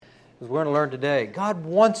as we're going to learn today, God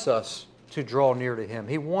wants us to draw near to Him.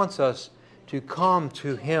 He wants us to come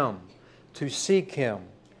to Him, to seek Him.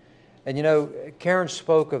 And you know, Karen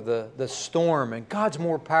spoke of the storm, and God's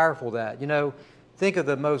more powerful than that. You know, think of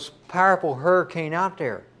the most powerful hurricane out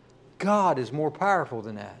there. God is more powerful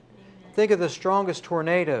than that. Think of the strongest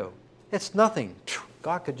tornado. It's nothing.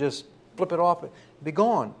 God could just flip it off and be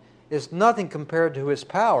gone. It's nothing compared to His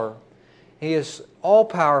power. He is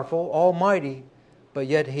all-powerful, almighty, but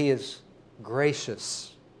yet He is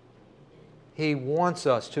gracious. He wants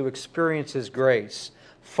us to experience His grace.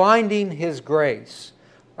 Finding His grace.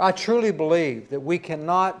 I truly believe that we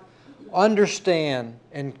cannot understand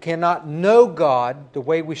and cannot know God the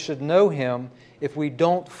way we should know Him if we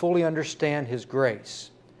don't fully understand His grace.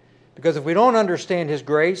 Because if we don't understand His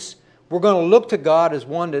grace, we're going to look to God as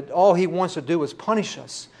one that all He wants to do is punish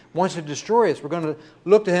us, wants to destroy us. We're going to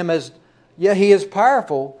look to Him as, yeah, He is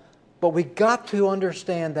powerful, but we got to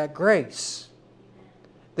understand that grace.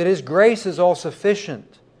 That His grace is all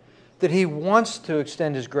sufficient. That He wants to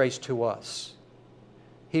extend His grace to us.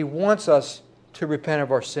 He wants us to repent of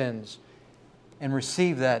our sins and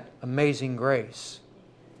receive that amazing grace.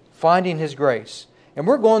 Finding His grace. And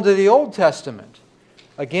we're going to the Old Testament.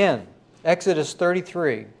 Again, Exodus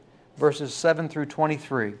 33, verses 7 through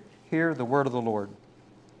 23. Hear the word of the Lord.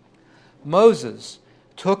 Moses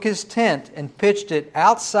took his tent and pitched it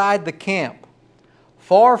outside the camp,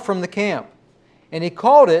 far from the camp, and he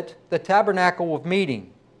called it the Tabernacle of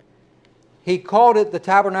Meeting. He called it the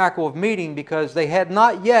Tabernacle of Meeting because they had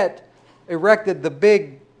not yet erected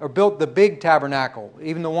built the big tabernacle,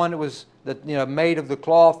 even the one that was made of the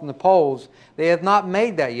cloth and the poles. They have not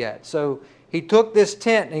made that yet. So he took this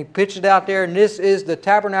tent and he pitched it out there, and this is the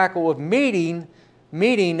Tabernacle of Meeting.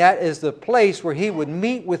 Meeting, that is the place where he would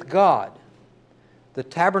meet with God. The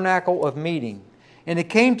Tabernacle of Meeting. And it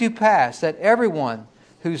came to pass that everyone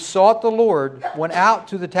who sought the Lord went out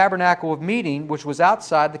to the Tabernacle of Meeting, which was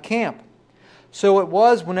outside the camp. So it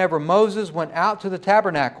was whenever Moses went out to the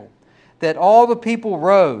tabernacle that all the people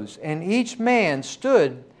rose, and each man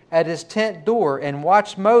stood at his tent door and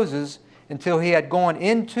watched Moses until he had gone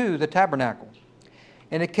into the tabernacle.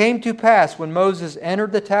 And it came to pass when Moses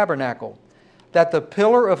entered the tabernacle that the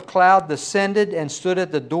pillar of cloud descended and stood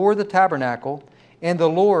at the door of the tabernacle, and the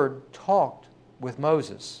Lord talked with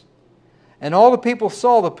Moses. And all the people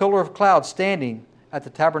saw the pillar of cloud standing at the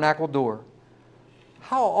tabernacle door.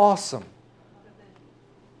 How awesome!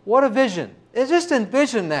 What a vision. Just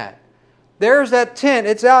envision that. There's that tent.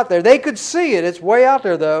 It's out there. They could see it. It's way out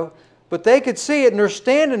there though. But they could see it, and they're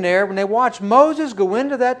standing there when they watch Moses go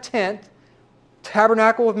into that tent,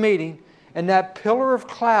 Tabernacle of Meeting, and that pillar of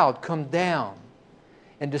cloud come down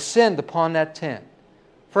and descend upon that tent.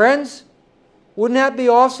 Friends, wouldn't that be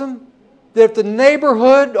awesome? That if the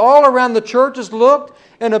neighborhood all around the churches looked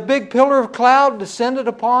and a big pillar of cloud descended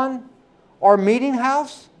upon our meeting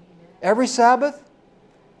house every Sabbath?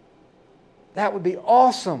 That would be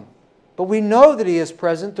awesome. But we know that He is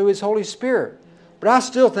present through His Holy Spirit. But I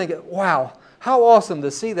still think, wow, how awesome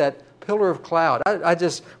to see that pillar of cloud.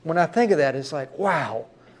 When I think of that, it's like, wow,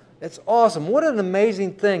 that's awesome. What an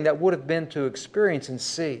amazing thing that would have been to experience and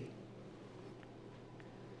see.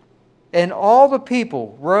 And all the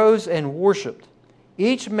people rose and worshipped,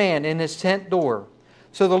 each man in his tent door.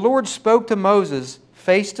 So the Lord spoke to Moses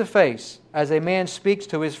face to face, as a man speaks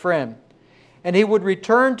to his friend. And he would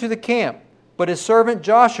return to the camp. But his servant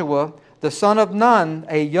Joshua, the son of Nun,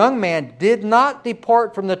 a young man, did not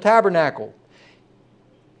depart from the tabernacle.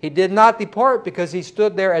 He did not depart because he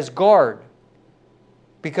stood there as guard.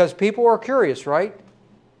 Because people are curious, right?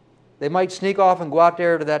 They might sneak off and go out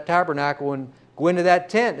there to that tabernacle and go into that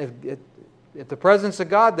tent. If the presence of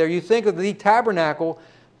God there, you think of the tabernacle,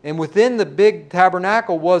 and within the big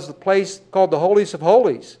tabernacle was the place called the Holies of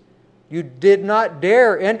Holies. You did not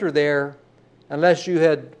dare enter there unless you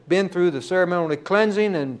had been through the ceremonial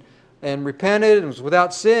cleansing and repented and was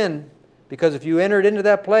without sin. Because if you entered into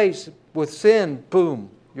that place with sin, boom,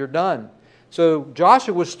 you're done. So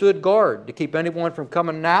Joshua stood guard to keep anyone from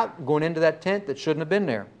coming out and going into that tent that shouldn't have been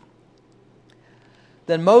there.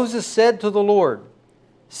 Then Moses said to the Lord,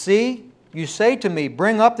 "See, you say to me,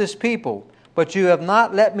 bring up this people, but you have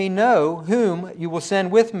not let me know whom you will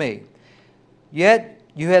send with me. Yet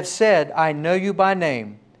you have said, I know you by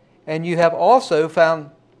name, and you have also found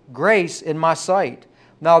grace in my sight.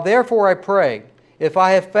 Now therefore I pray, if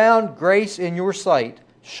I have found grace in your sight,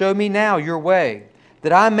 show me now your way,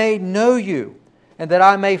 that I may know you, and that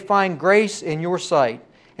I may find grace in your sight,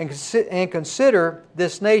 and consider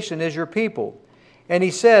this nation as your people." And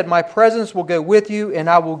he said, "My presence will go with you, and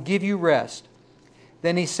I will give you rest."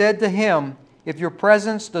 Then he said to him, "If your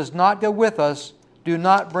presence does not go with us, do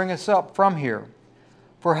not bring us up from here.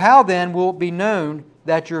 For how then will it be known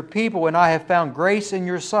that your people and I have found grace in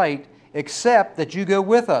your sight, except that you go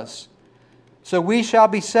with us? So we shall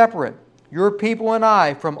be separate, your people and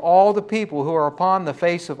I, from all the people who are upon the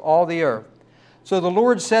face of all the earth. So the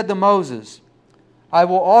Lord said to Moses, I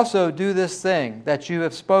will also do this thing that you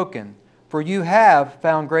have spoken, for you have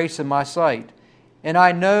found grace in my sight, and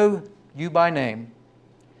I know you by name.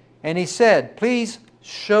 And he said, please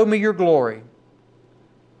show me your glory.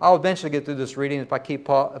 I'll eventually get through this reading. If I keep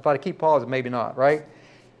pausing, maybe not, right?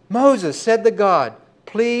 Moses said to God,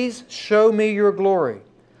 please show me your glory.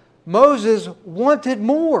 Moses wanted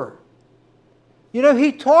more. You know,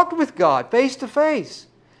 he talked with God face to face.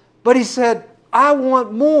 But he said, I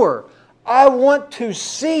want more. I want to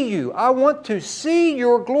see you. I want to see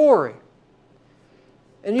your glory.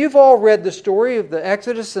 And you've all read the story of the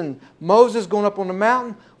Exodus and Moses going up on the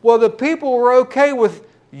mountain. Well, the people were okay with,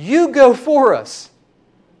 you go for us.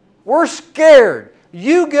 We're scared.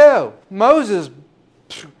 You go. Moses,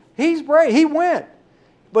 he's brave. He went.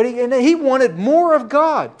 But he wanted more of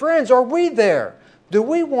God. Friends, are we there? Do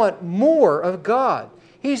we want more of God?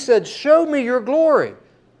 He said, show me your glory.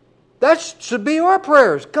 That should be our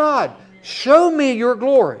prayers. God, show me your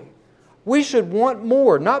glory. We should want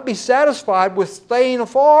more, not be satisfied with staying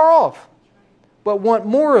afar off, but want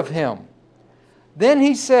more of Him. Then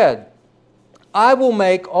he said, I will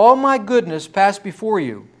make all my goodness pass before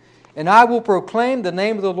you, and I will proclaim the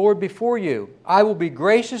name of the Lord before you. I will be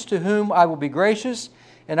gracious to whom I will be gracious,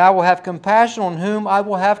 and I will have compassion on whom I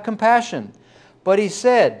will have compassion. But he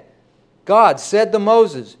said, God said to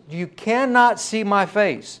Moses, you cannot see my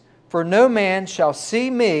face, for no man shall see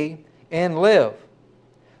me and live.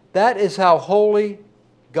 That is how holy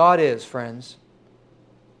God is, friends.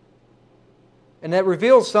 And that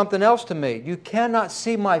reveals something else to me. You cannot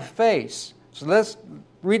see my face. So let's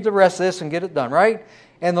read the rest of this and get it done, right?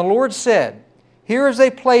 And the Lord said, here is a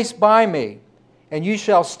place by me, and you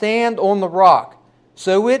shall stand on the rock.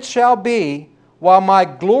 So it shall be, while my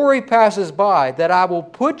glory passes by, that I will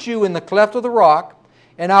put you in the cleft of the rock,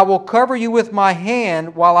 and I will cover you with my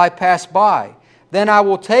hand while I pass by. Then I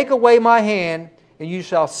will take away my hand, and you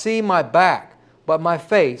shall see my back, but my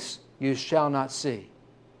face you shall not see.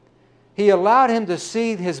 He allowed him to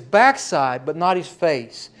see his backside, but not his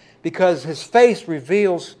face, because his face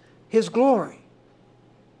reveals His glory.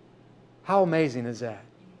 How amazing is that?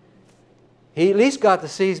 He at least got to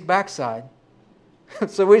see his backside.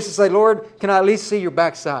 So we should say, Lord, can I at least see your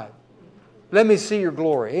backside? Let me see your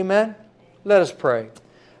glory. Amen? Let us pray.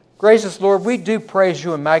 Gracious Lord, we do praise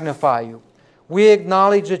you and magnify you. We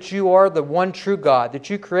acknowledge that you are the one true God, that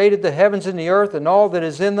you created the heavens and the earth and all that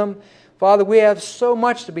is in them. Father, we have so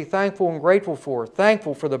much to be thankful and grateful for.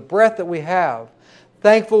 Thankful for the breath that we have.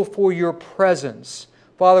 Thankful for your presence.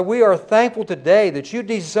 Father, we are thankful today that you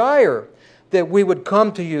desire that we would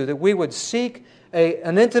come to you, that we would seek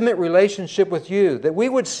an intimate relationship with you, that we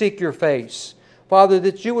would seek your face. Father,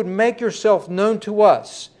 that you would make yourself known to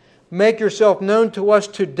us. Make yourself known to us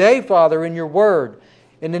today, Father, in your word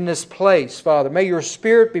and in this place, Father. May your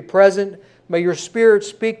Spirit be present. May your Spirit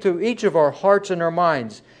speak to each of our hearts and our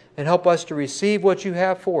minds and help us to receive what you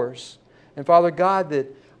have for us. And Father God,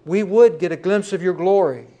 that we would get a glimpse of your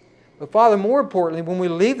glory. But Father, more importantly, when we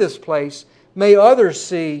leave this place, may others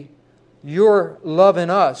see your love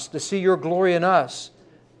in us, to see your glory in us,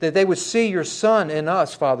 that they would see your Son in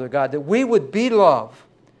us, Father God, that we would be love,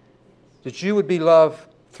 that you would be love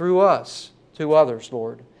through us to others,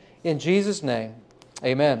 Lord. In Jesus' name,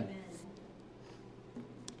 amen.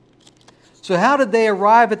 So how did they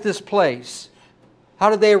arrive at this place?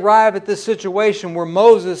 How did they arrive at this situation where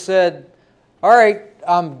Moses said, all right,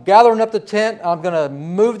 I'm gathering up the tent. I'm going to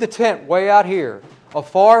move the tent way out here,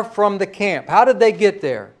 afar from the camp. How did they get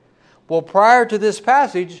there? Well, prior to this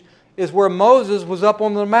passage is where Moses was up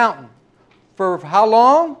on the mountain. For how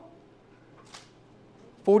long?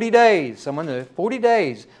 40 days. Someone knew. 40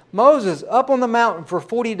 days. Moses up on the mountain for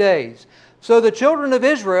 40 days. So the children of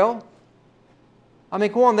Israel,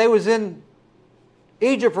 come on, they was in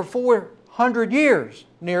Egypt for 400 years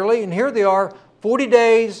nearly, and here they are, 40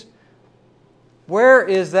 days. Where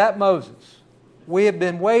is that Moses? We have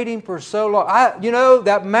been waiting for so long.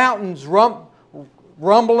 That mountain's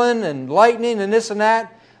rumbling and lightning and this and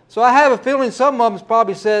that. So I have a feeling some of them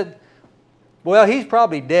probably said, well, he's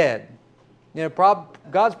probably dead.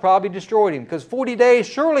 God's probably destroyed him. Because 40 days,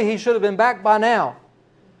 surely he should have been back by now.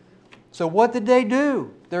 So what did they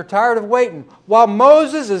do? They're tired of waiting. While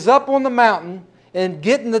Moses is up on the mountain and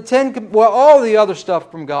getting all the other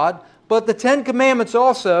stuff from God, but the 10 Commandments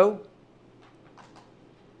also,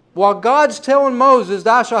 while God's telling Moses,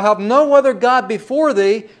 thou shalt have no other God before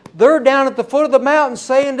thee, They're down at the foot of the mountain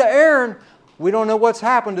saying to Aaron, we don't know what's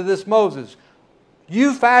happened to this Moses.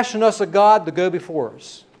 You fashion us a god to go before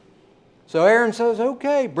us. So Aaron says,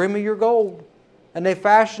 okay, bring me your gold. And they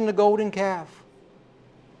fashioned the golden calf.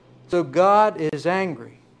 So God is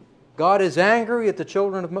angry. God is angry at the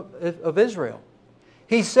children of Israel.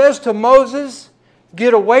 He says to Moses,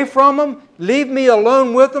 get away from them, leave me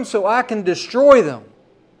alone with them so I can destroy them.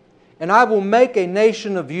 And I will make a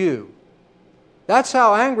nation of you. That's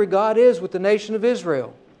how angry God is with the nation of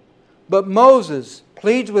Israel. But Moses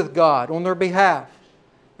pleads with God on their behalf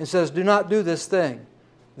and says, do not do this thing.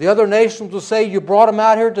 The other nations will say, you brought them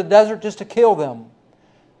out here to the desert just to kill them.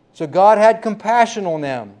 So God had compassion on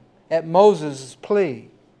them at Moses' plea.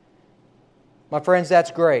 My friends, that's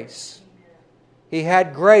grace. He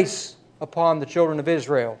had grace upon the children of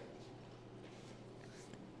Israel.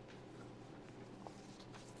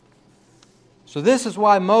 So this is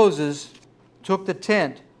why Moses took the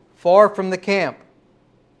tent far from the camp.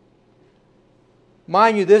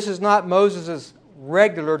 Mind you, this is not Moses'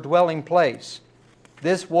 regular dwelling place.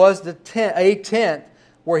 This was a tent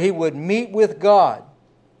where he would meet with God.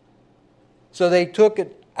 So they took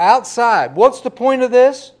it outside. What's the point of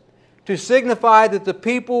this? To signify that the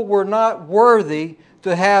people were not worthy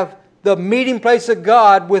to have the meeting place of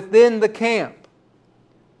God within the camp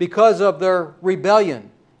because of their rebellion,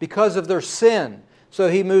 because of their sin. So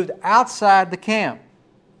he moved outside the camp.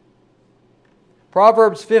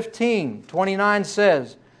 Proverbs 15:29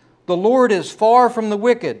 says, the Lord is far from the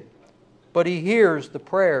wicked, but He hears the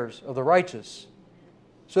prayers of the righteous.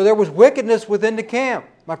 So there was wickedness within the camp.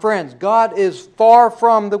 My friends, God is far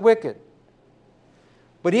from the wicked.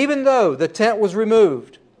 But even though the tent was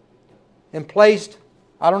removed and placed,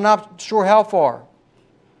 I'm not sure how far,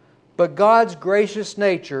 but God's gracious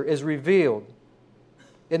nature is revealed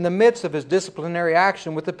in the midst of His disciplinary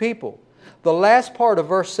action with the people. The last part of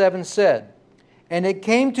verse 7 said, and it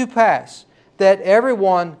came to pass that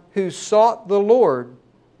everyone who sought the Lord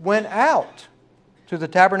went out to the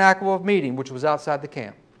tabernacle of meeting, which was outside the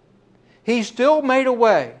camp. He still made a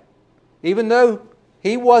way, even though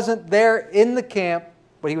he wasn't there in the camp,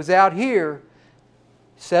 but he was out here.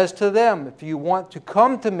 He says to them, if you want to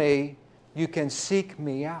come to me, you can seek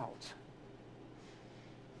me out.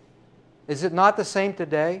 Is it not the same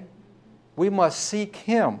today? We must seek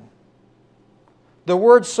Him. The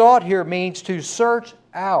word sought here means to search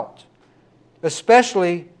out,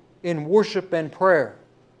 especially in worship and prayer.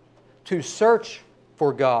 To search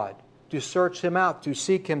for God, to search Him out, to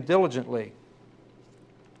seek Him diligently.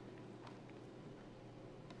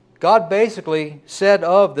 God basically said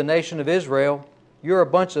of the nation of Israel, you're a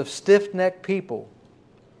bunch of stiff-necked people,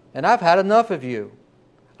 and I've had enough of you.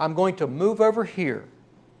 I'm going to move over here.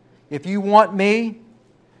 If you want me,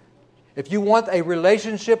 if you want a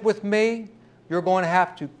relationship with me, you're going to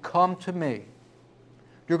have to come to me.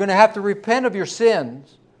 You're going to have to repent of your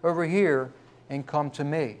sins over here and come to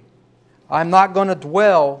me. I'm not going to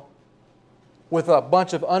dwell with a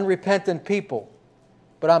bunch of unrepentant people,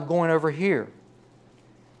 but I'm going over here.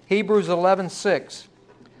 Hebrews 11:6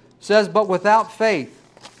 says, but without faith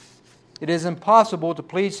it is impossible to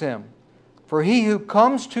please Him. For he who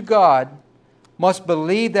comes to God must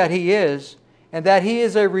believe that He is, and that He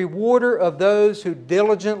is a rewarder of those who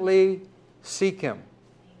diligently seek Him.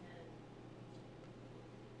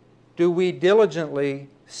 Do we diligently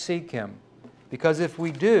seek Him? Because if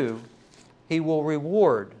we do, He will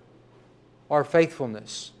reward our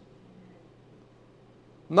faithfulness.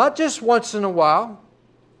 Not just once in a while.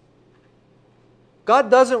 God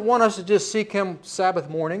doesn't want us to just seek Him Sabbath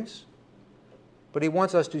mornings, but He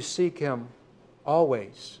wants us to seek Him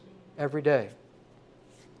always, every day.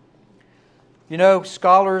 You know,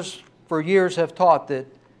 scholars for years have taught that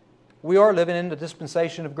we are living in the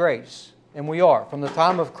dispensation of grace. And we are. From the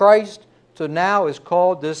time of Christ to now is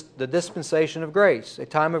called the dispensation of grace, a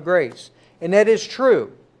time of grace. And that is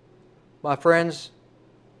true, my friends.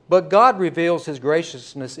 But God reveals His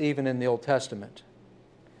graciousness even in the Old Testament.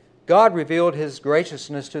 God revealed His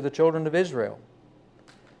graciousness to the children of Israel.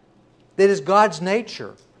 That is God's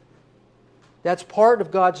nature. That's part of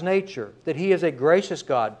God's nature, that He is a gracious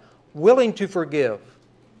God, willing to forgive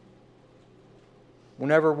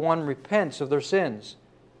whenever one repents of their sins,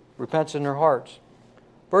 repents in their hearts.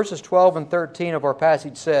 Verses 12 and 13 of our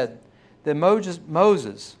passage said, then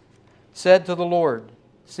Moses said to the Lord,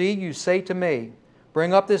 see, you say to me,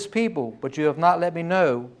 bring up this people, but you have not let me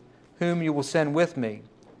know whom you will send with me.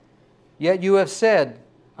 Yet you have said,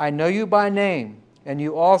 I know you by name, and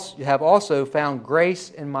you have also found grace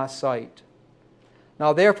in my sight.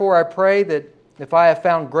 Now therefore I pray that if I have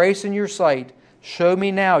found grace in your sight, show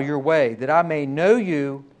me now your way, that I may know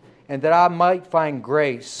you, and that I might find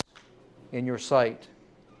grace in your sight,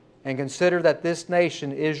 and consider that this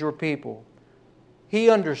nation is your people. He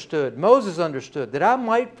understood, Moses understood, that I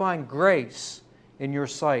might find grace in your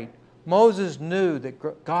sight. Moses knew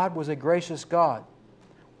that God was a gracious God,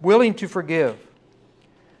 willing to forgive.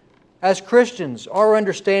 As Christians, our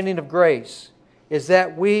understanding of grace is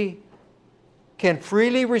that we can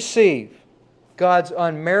freely receive God's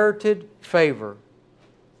unmerited favor.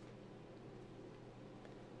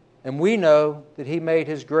 And we know that He made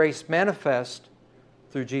His grace manifest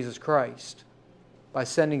through Jesus Christ by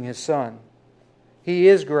sending His Son. He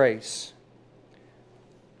is grace.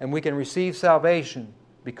 And we can receive salvation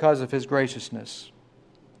because of His graciousness.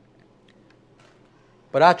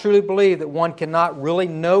 But I truly believe that one cannot really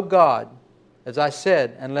know God, as I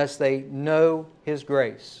said, unless they know His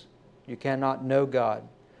grace. You cannot know God.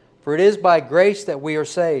 For it is by grace that we are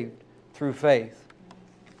saved through faith.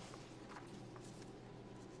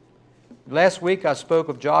 Last week I spoke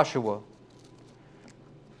of Joshua,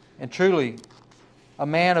 and truly a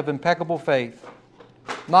man of impeccable faith,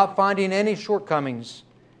 not finding any shortcomings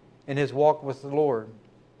in his walk with the Lord.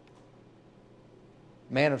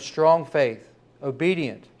 Man of strong faith,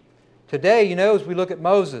 obedient. Today, as we look at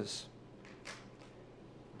Moses,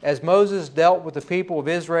 as Moses dealt with the people of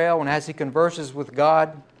Israel and as he converses with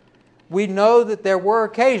God, we know that there were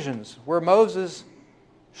occasions where Moses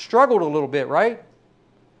struggled a little bit, right?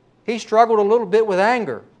 He struggled a little bit with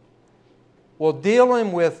anger. Well,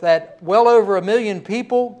 dealing with that well over 1 million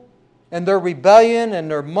people and their rebellion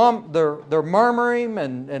and their murmuring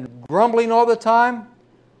and grumbling all the time,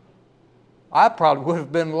 I probably would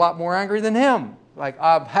have been a lot more angry than him. Like,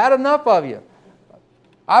 I've had enough of you.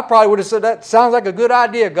 I probably would have said, that sounds like a good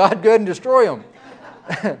idea. God, go ahead and destroy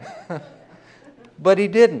them. But he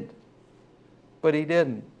didn't.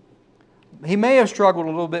 He may have struggled a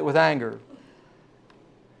little bit with anger.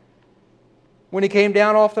 When he came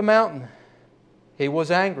down off the mountain, he was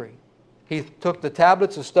angry. He took the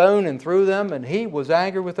tablets of stone and threw them, and he was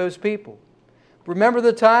angry with those people. Remember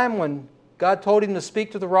the time when God told him to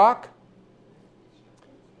speak to the rock?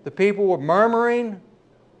 The people were murmuring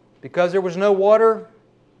because there was no water.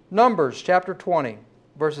 Numbers chapter 20,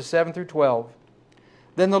 verses 7 through 12.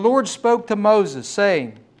 Then the Lord spoke to Moses,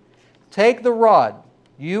 saying, "Take the rod,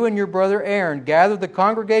 you and your brother Aaron, gather the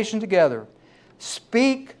congregation together.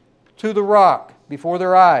 Speak to the rock before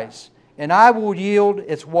their eyes, and I will yield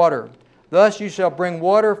its water. Thus you shall bring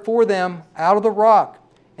water for them out of the rock,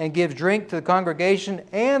 and give drink to the congregation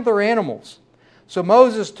and their animals." So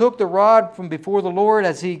Moses took the rod from before the Lord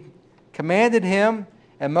as he commanded him,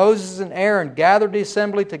 and Moses and Aaron gathered the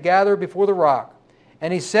assembly to gather before the rock.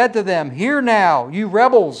 And he said to them, "Hear now, you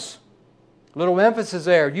rebels." Little emphasis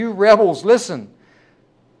there. "You rebels, listen.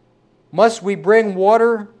 Must we bring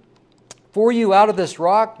water for you out of this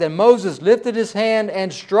rock?" Then Moses lifted his hand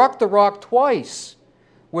and struck the rock twice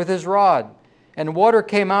with his rod, and water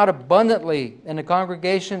came out abundantly, and the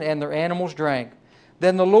congregation and their animals drank.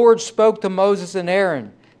 Then the Lord spoke to Moses and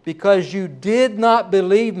Aaron, "Because you did not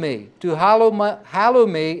believe me to hallow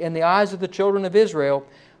me in the eyes of the children of Israel,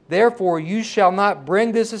 therefore you shall not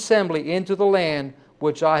bring this assembly into the land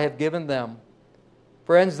which I have given them."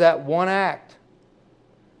 Friends, that one act.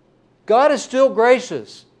 God is still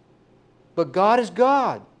gracious, but God is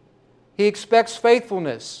God. He expects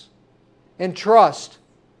faithfulness and trust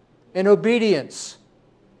and obedience.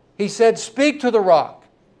 He said, "Speak to the rock."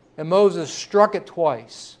 And Moses struck it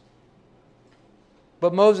twice.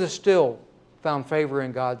 But Moses still found favor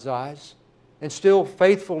in God's eyes and still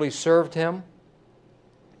faithfully served Him.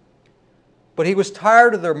 But he was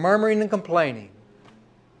tired of their murmuring and complaining,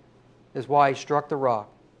 is why he struck the rock.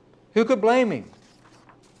 Who could blame him?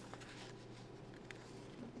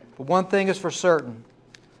 But one thing is for certain.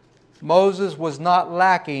 Moses was not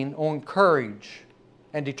lacking on courage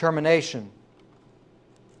and determination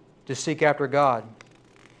to seek after God.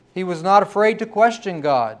 He was not afraid to question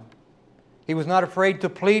God. He was not afraid to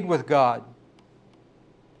plead with God.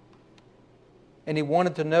 And he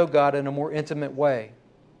wanted to know God in a more intimate way.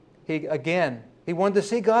 He wanted to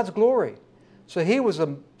see God's glory. So he was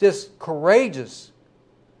just courageous,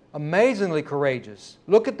 amazingly courageous.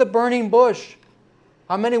 Look at the burning bush.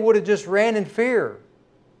 How many would have just ran in fear?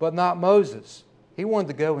 But not Moses. He wanted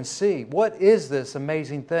to go and see, what is this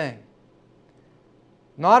amazing thing?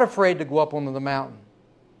 Not afraid to go up onto the mountain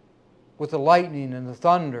with the lightning and the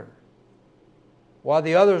thunder, while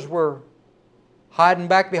the others were hiding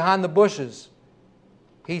back behind the bushes.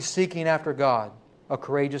 He's seeking after God, a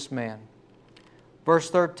courageous man.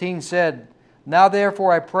 Verse 13 said, "Now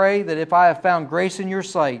therefore I pray that if I have found grace in your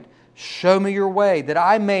sight, show me your way, that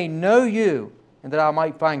I may know you, and that I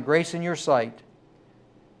might find grace in your sight."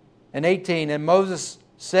 And 18, and Moses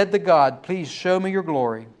said to God, please show me your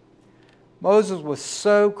glory. Moses was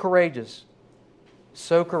so courageous,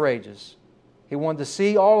 so courageous. He wanted to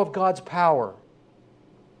see all of God's power.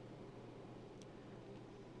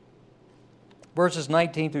 Verses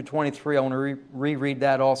 19 through 23, I want to reread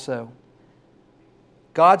that also.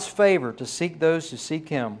 God's favor to seek those who seek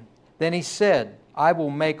Him. Then He said, I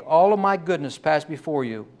will make all of my goodness pass before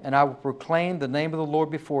you, and I will proclaim the name of the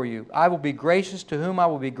Lord before you. I will be gracious to whom I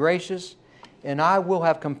will be gracious, and I will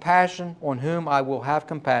have compassion on whom I will have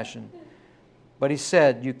compassion. But He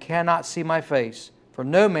said, you cannot see my face, for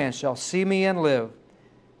no man shall see me and live.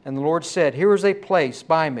 And the Lord said, here is a place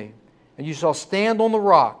by me, and you shall stand on the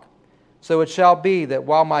rock. So it shall be that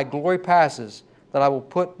while my glory passes, that I will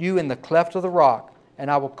put you in the cleft of the rock,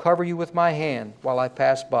 and I will cover you with my hand while I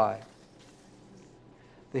pass by.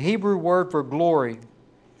 The Hebrew word for glory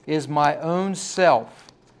is my own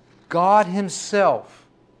self. God Himself.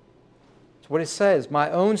 That's what it says. My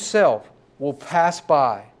own self will pass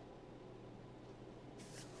by.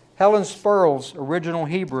 Helen Spurl's original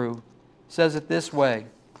Hebrew says it this way.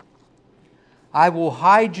 I will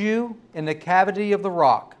hide you in the cavity of the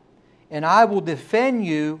rock, and I will defend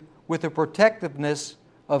you with the protectiveness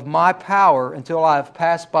of my power until I have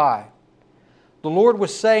passed by. The Lord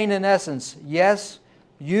was saying in essence, yes,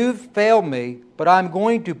 you've failed me, but I'm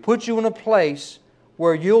going to put you in a place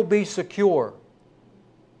where you'll be secure.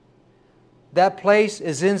 That place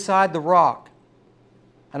is inside the rock.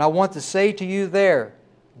 And I want to say to you there,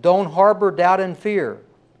 don't harbor doubt and fear.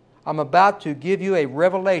 I'm about to give you a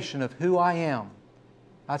revelation of who I am.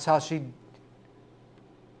 That's how she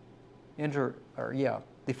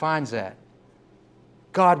defines that.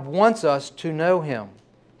 God wants us to know Him.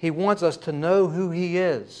 He wants us to know who He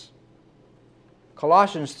is.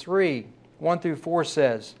 Colossians 3, 1 through 4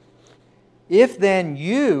 says, if then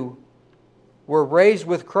you were raised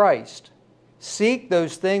with Christ, seek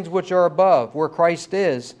those things which are above, where Christ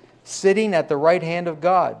is, sitting at the right hand of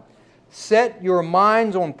God. Set your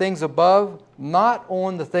minds on things above, not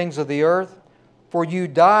on the things of the earth, for you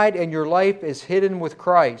died and your life is hidden with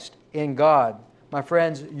Christ in God. My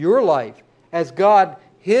friends, your life, as God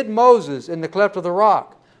hid Moses in the cleft of the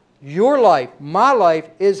rock, your life, my life,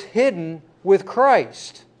 is hidden with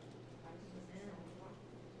Christ.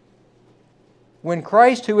 When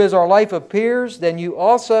Christ, who is our life, appears, then you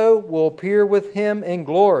also will appear with Him in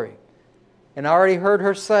glory. And I already heard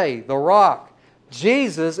her say, the rock.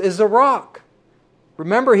 Jesus is the rock.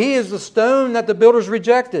 Remember, He is the stone that the builders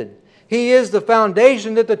rejected. He is the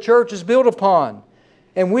foundation that the church is built upon.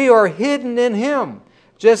 And we are hidden in Him.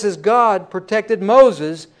 Just as God protected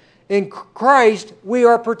Moses, in Christ we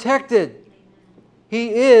are protected. He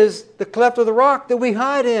is the cleft of the rock that we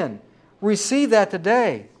hide in. Receive that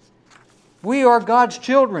today. We are God's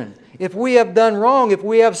children. If we have done wrong, if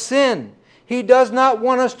we have sinned, He does not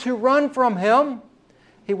want us to run from Him.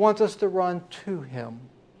 He wants us to run to Him.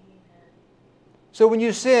 So when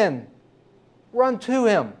you sin, run to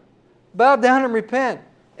Him. Bow down and repent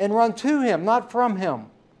and run to Him, not from Him.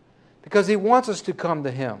 Because He wants us to come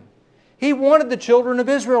to Him. He wanted the children of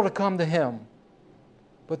Israel to come to Him,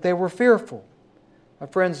 but they were fearful. My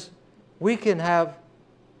friends, we can have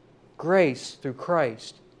grace through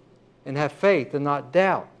Christ and have faith and not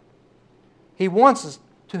doubt. He wants us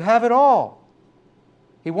to have it all.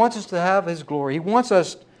 He wants us to have His glory. He wants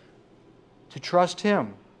us to trust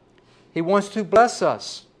Him. He wants to bless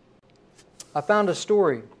us. I found a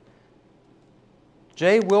story.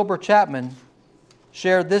 J. Wilbur Chapman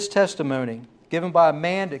shared this testimony given by a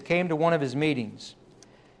man that came to one of his meetings.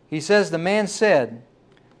 He says, the man said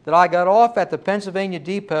that I got off at the Pennsylvania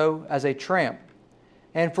depot as a tramp,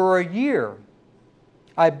 and for a year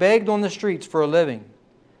I begged on the streets for a living.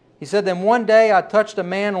 He said, then one day I touched a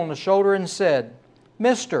man on the shoulder and said,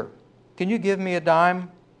 Mister, can you give me a dime?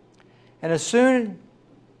 And as soon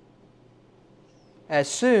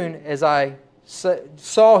as I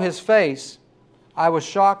saw his face, I was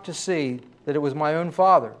shocked to see that it was my own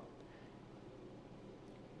father.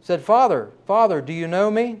 He said, Father, do you know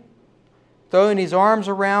me? Throwing his arms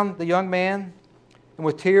around the young man, and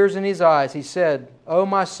with tears in his eyes, he said, Oh,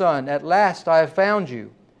 my son, at last I have found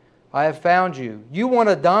you. I have found you. You want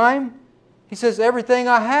a dime? He says, everything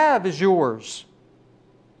I have is yours.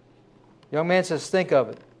 The young man says, think of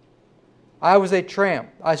it. I was a tramp.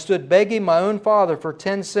 I stood begging my own father for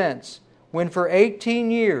 10 cents when for 18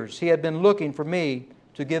 years he had been looking for me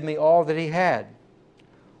to give me all that he had.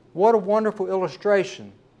 What a wonderful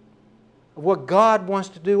illustration of what God wants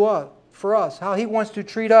to do for us, how He wants to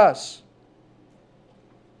treat us.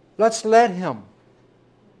 Let's let Him.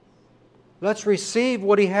 Let's receive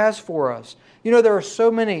what He has for us. You know, there are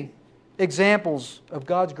so many examples of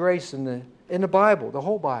God's grace in in the Bible, the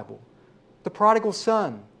whole Bible. The prodigal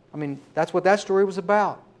son. I mean, that's what that story was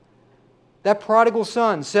about. That prodigal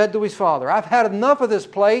son said to his father, I've had enough of this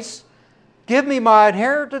place. Give me my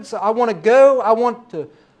inheritance. I want to go. I want to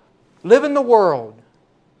live in the world.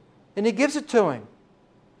 And he gives it to him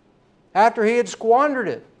after he had squandered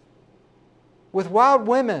it with wild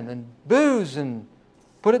women and booze and,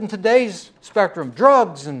 put it in today's spectrum,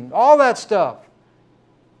 drugs and all that stuff.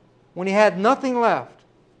 When he had nothing left,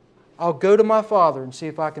 I'll go to my father and see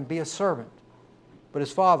if I can be a servant. But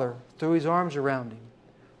his father threw his arms around him,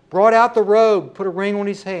 brought out the robe, put a ring on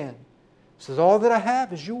his hand, says, all that I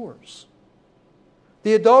have is yours.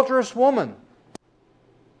 The adulterous woman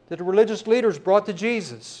that the religious leaders brought to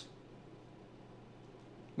Jesus.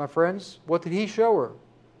 My friends, what did he show her?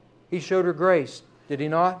 He showed her grace, did he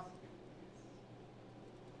not?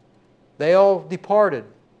 They all departed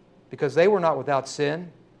because they were not without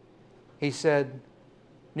sin. He said,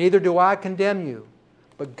 neither do I condemn you,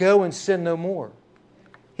 but go and sin no more.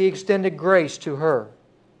 He extended grace to her.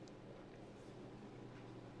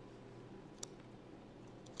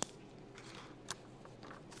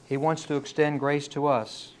 He wants to extend grace to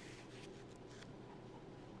us.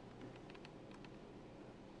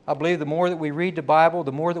 I believe the more that we read the Bible,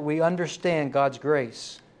 the more that we understand God's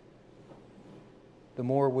grace, the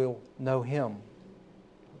more we'll know Him.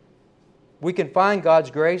 We can find God's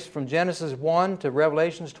grace from Genesis 1 to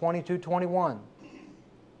Revelations 22:21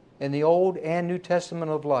 in the Old and New Testament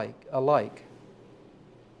alike.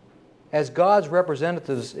 As God's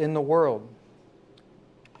representatives in the world,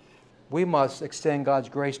 we must extend God's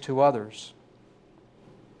grace to others.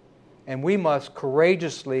 And we must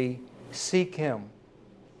courageously seek Him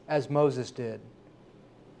as Moses did.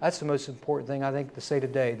 That's the most important thing I think to say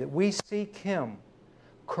today, that we seek Him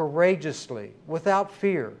courageously, without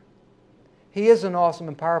fear. He is an awesome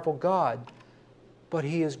and powerful God, but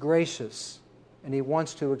He is gracious, and He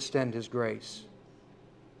wants to extend His grace.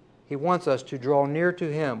 He wants us to draw near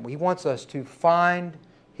to Him. He wants us to find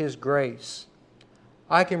His grace.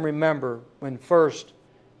 I can remember when first,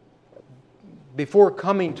 before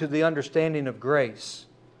coming to the understanding of grace,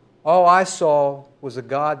 all I saw was the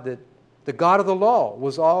God of the law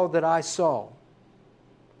was all that I saw.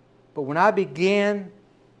 But when I began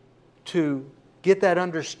to get that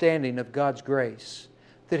understanding of God's grace,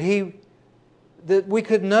 that we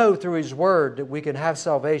could know through His Word that we can have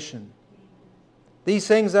salvation. These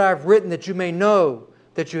things that I've written, that you may know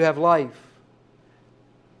that you have life.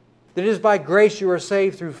 That it is by grace you are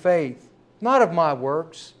saved through faith, not of my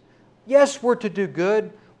works. Yes, we're to do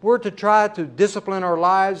good. We're to try to discipline our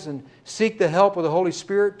lives and seek the help of the Holy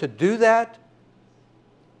Spirit to do that.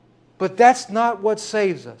 But that's not what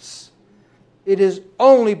saves us. It is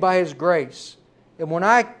only by His grace. And when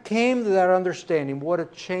I came to that understanding, what a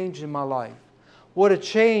change in my life. What a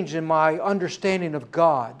change in my understanding of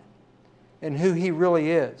God and who He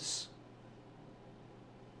really is.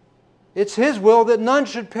 It's His will that none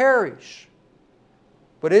should perish.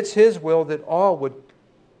 But it's His will that all would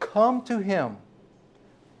come to Him.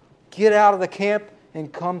 Get out of the camp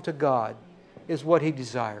and come to God is what He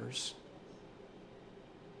desires.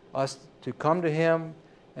 Us to come to Him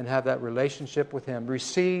and have that relationship with Him.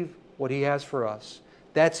 Receive what He has for us.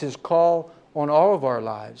 That's His call on all of our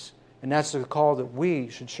lives. And that's the call that we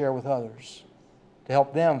should share with others. To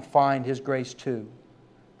help them find His grace too.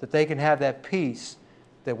 That they can have that peace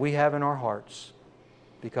that we have in our hearts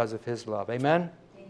because of His love. Amen?